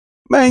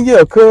Man,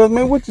 yeah, cuz,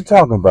 man, what you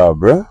talking about,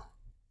 bro?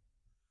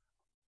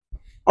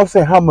 I'm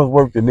saying how much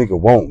work the nigga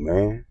want,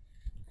 man.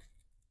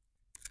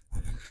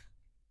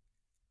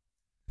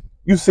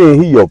 You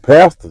saying he your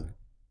pastor?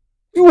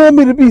 You want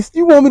me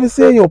to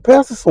send your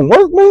pastor some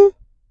work, man?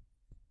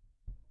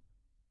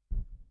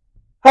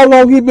 How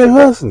long he been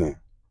hustling?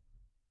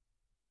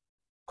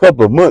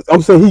 Couple of months.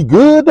 I'm saying he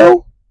good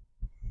though.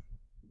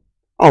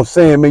 I'm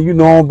saying, man, I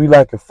don't be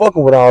like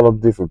fucking with all them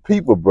different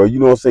people, bro. You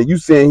know what I'm saying? You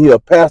saying he a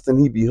pastor and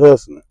he be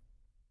hustling.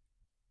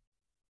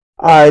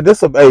 All right,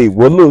 hey,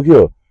 well, look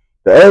here.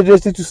 The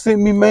address that you sent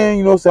me, man,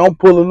 you know what I'm saying? I'm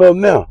pulling up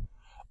now.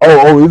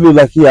 Oh, it look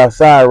like he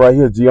outside right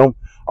here, G. I'm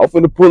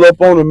finna pull up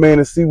on him, man,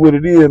 and see what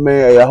it is,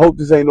 man. Hey, I hope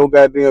this ain't no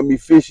goddamn me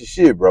fishing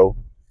shit, bro.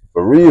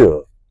 For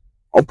real.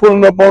 I'm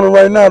pulling up on him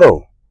right now,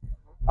 though.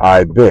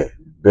 I bet.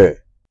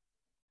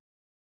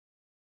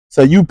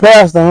 So you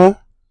pastor, huh?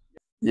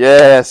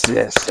 Yes.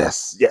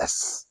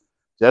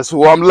 That's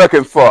who I'm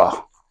looking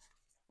for.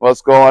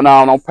 What's going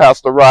on? I'm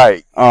Pastor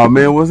Wright. Oh,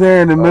 man, what's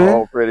happening, man?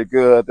 Oh, pretty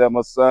good. That's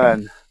my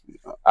son.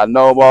 I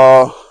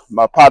know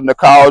my partner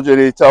called you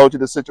and he told you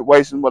the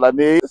situation, what I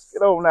need. Let's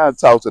get over now and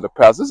talk to the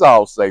pastor. It's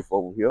all safe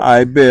over here.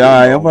 I bet. All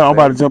right, I'm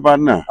about to jump out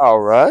now. All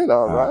right.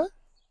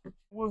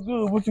 What's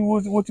good? What you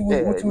was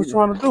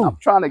trying to do? I'm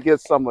trying to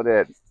get some of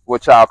that,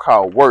 what y'all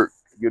call work.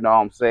 You know what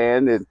I'm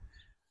saying? And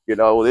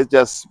it's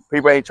just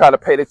people ain't trying to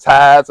pay the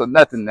tithes or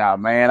nothing now,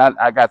 man.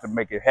 I got to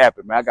make it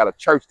happen, man. I got a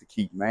church to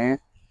keep, man.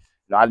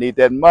 I need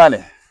that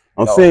money.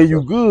 I'm saying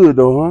you good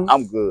though, huh?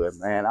 I'm good,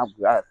 man. I'm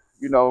good.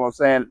 You know what I'm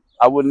saying?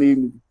 I wouldn't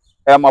even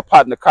have my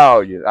partner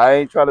call you. I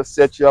ain't trying to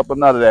set you up or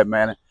none of that,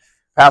 man.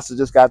 Pastor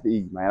just got to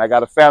eat, man. I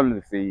got a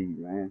family to feed,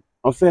 man.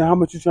 I'm saying, how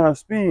much you trying to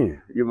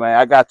spend? Man,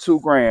 I got $2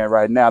 grand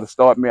right now to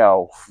start me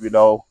off,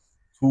 $2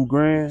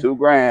 grand? $2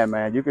 grand,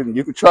 man. You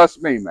can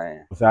trust me,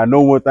 man. So I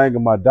know one thing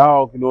of my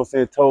dog,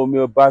 told me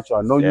about you.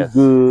 I know you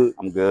good.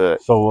 I'm good.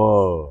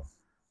 So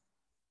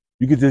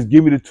you could just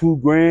give me the $2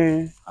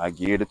 grand. I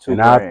give you the $2 grand.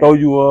 And I'll throw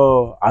you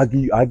I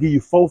give you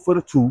 4 for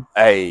the 2.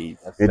 Hey,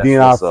 and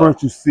then I'll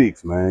front you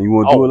 6, man. You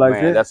wanna do it like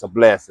that? That's a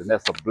blessing.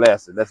 That's a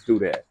blessing. Let's do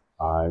that.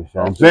 All right,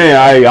 so I'm saying,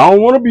 I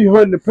don't want to be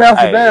hunting the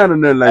pastor down or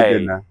nothing like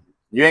that now.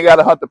 You ain't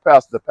gotta hunt the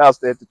pastor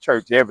at the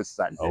church every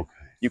Sunday. Okay.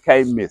 You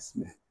can't miss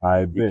me.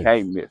 I bet. You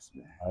can't miss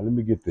me. All right, let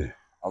me get there.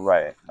 All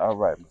right,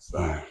 my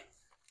son.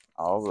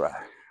 All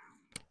right.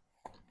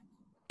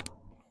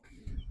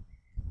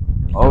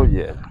 Oh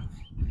yeah.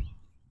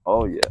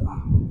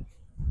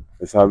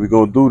 That's how we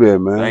gonna do that,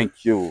 man.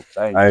 Thank you.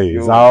 Hey,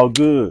 it's all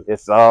good.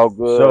 It's all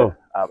good. So,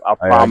 I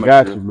promise I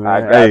got you, man.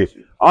 I got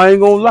you. I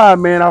ain't gonna lie,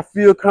 man. I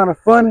feel kind of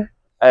funny.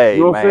 Hey,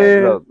 you know what I'm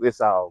saying? Look, it's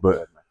all good,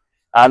 man.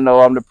 I know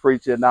I'm the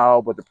preacher and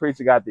all, but the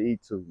preacher got to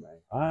eat too, man.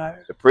 All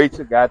right. The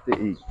preacher got to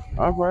eat.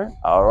 All right.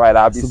 All right,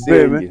 I'll be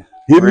seeing you.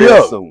 Hit me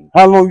up soon.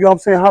 How long you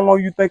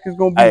think it's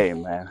gonna be? Hey,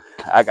 man,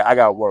 I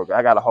got work.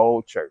 I got a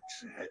whole church.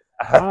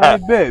 All right,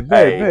 bet.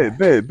 That's how we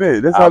gonna do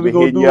it. I'll be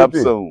hitting you up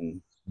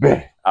soon.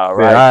 Bet. All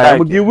right. I'm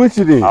gonna get with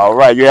you then. All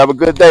right. You have a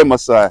good day, my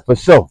son. For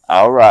sure.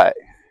 All right.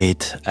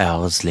 8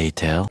 hours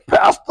later.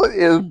 Pastor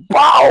is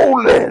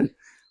balling.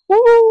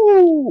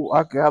 Woo!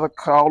 I gotta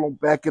call him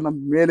back in a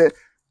minute.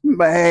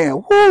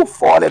 Man, woo,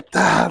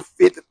 40,000,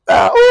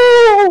 50,000.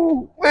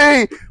 Ooh,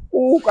 wait.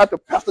 Ooh, got the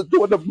pastor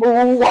doing the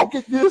moonwalk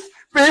in this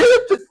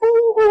bitch.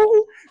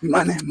 Ooh,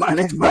 money.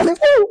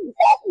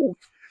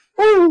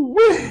 Ooh,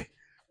 wait.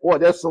 Boy,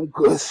 that's some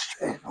good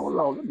shit. Hold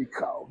on, let me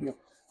call him.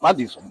 I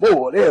need some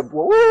more there,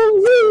 boy.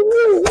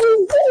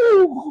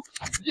 Ooh.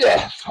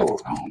 Yes,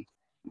 hold on.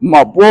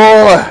 My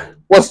boy,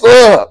 what's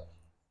up?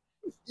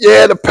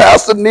 Yeah, the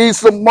pastor needs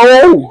some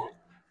more.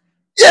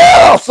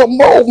 Yeah, some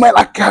more, man.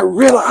 I got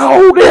rid of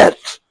all that.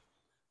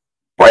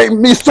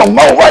 Bring me some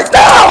more right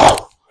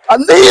now. I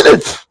need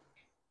it.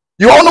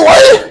 You on the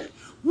way?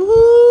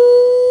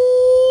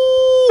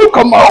 Woo!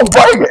 Come on,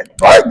 bring it.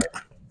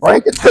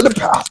 Bring it to the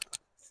pastor.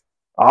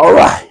 All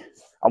right.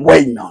 I'm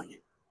waiting on you.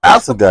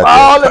 That's a it,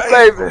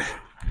 baby.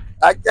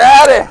 I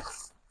got it.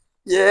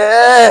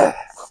 Yeah.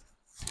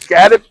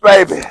 Got it,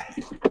 baby.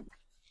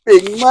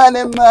 Big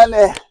money.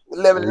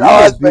 Living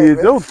large, baby.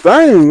 Did your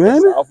thing,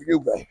 man. That's all for you,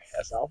 baby.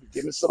 That's all for you.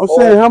 Give me some more.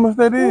 I'm saying, how much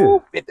that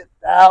is?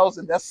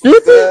 50,000. That's some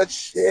good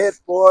shit,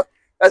 boy.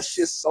 That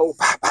shit's so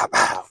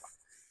pow.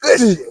 Good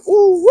shit.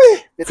 Ooh,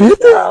 wee.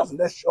 50,000.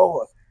 That's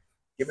yours.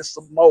 Give me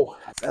some more.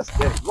 That's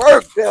that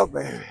work there,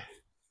 baby.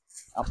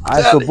 All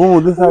right, so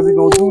boom, this is how we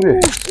gonna do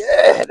this.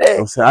 Yeah,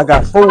 I'm saying, I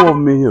got 4 of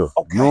them in here.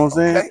 Okay, you know what I'm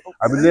saying? Okay.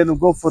 I been letting them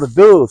go for the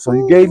dubs. So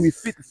you gave me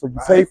 50, so you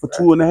paid for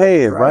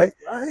 2.5, right?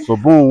 So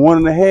boom,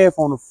 1.5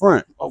 on the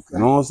front. Okay. You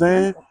know what I'm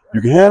saying? You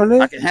can handle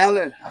it? I can handle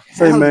it.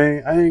 Say,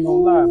 man, I ain't gonna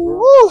lie,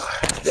 bro.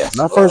 When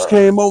I first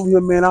came over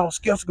here, man, I was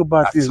skeptical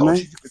about this, man.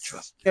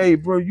 Hey,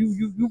 bro,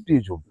 you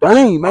did your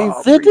thing, man.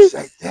 50?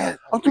 I'm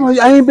talking about,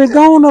 I ain't been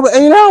gone over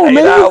 8 hours,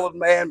 man. 8 hours,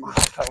 man. My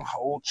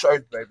whole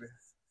church, baby.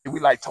 We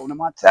like Tony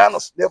Montana,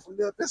 sniff a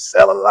little bit,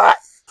 sell a lot.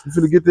 You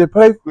finna get that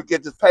paper? We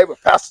get this paper,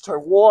 pastor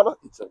turn water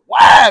into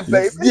wine,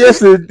 baby.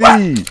 Yes,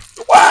 indeed.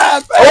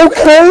 Wine, baby.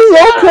 Okay,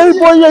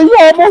 boy, yeah, you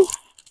almost.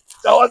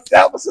 George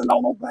Jefferson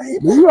on them,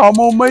 baby. You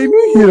almost made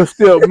me hit a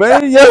step,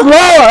 man. Yes, Lord.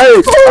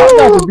 Hey, I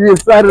got to be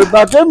excited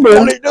about that, man.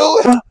 Won't he do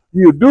it?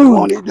 You do.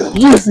 Won't he do it?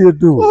 Yes, he'll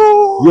do it.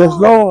 Ooh. Yes,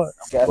 Lord.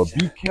 But Gotcha.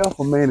 be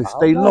careful, man, and All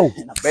stay right. low.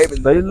 And the baby,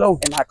 Stay low.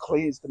 and I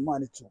cleans the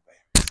money too,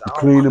 baby. You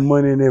clean the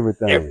money and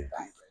everything. Everything,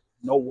 baby.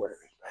 No worries,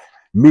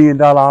 $1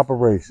 million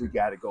operation. we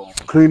got it going.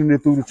 Cleaning it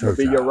through the church.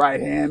 Be your right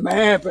hand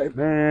man, baby.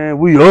 Man,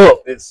 we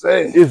up. It's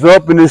said. It's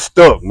up and it's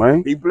stuck,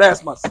 man. Be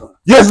blessed, my son.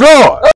 Yes, Lord.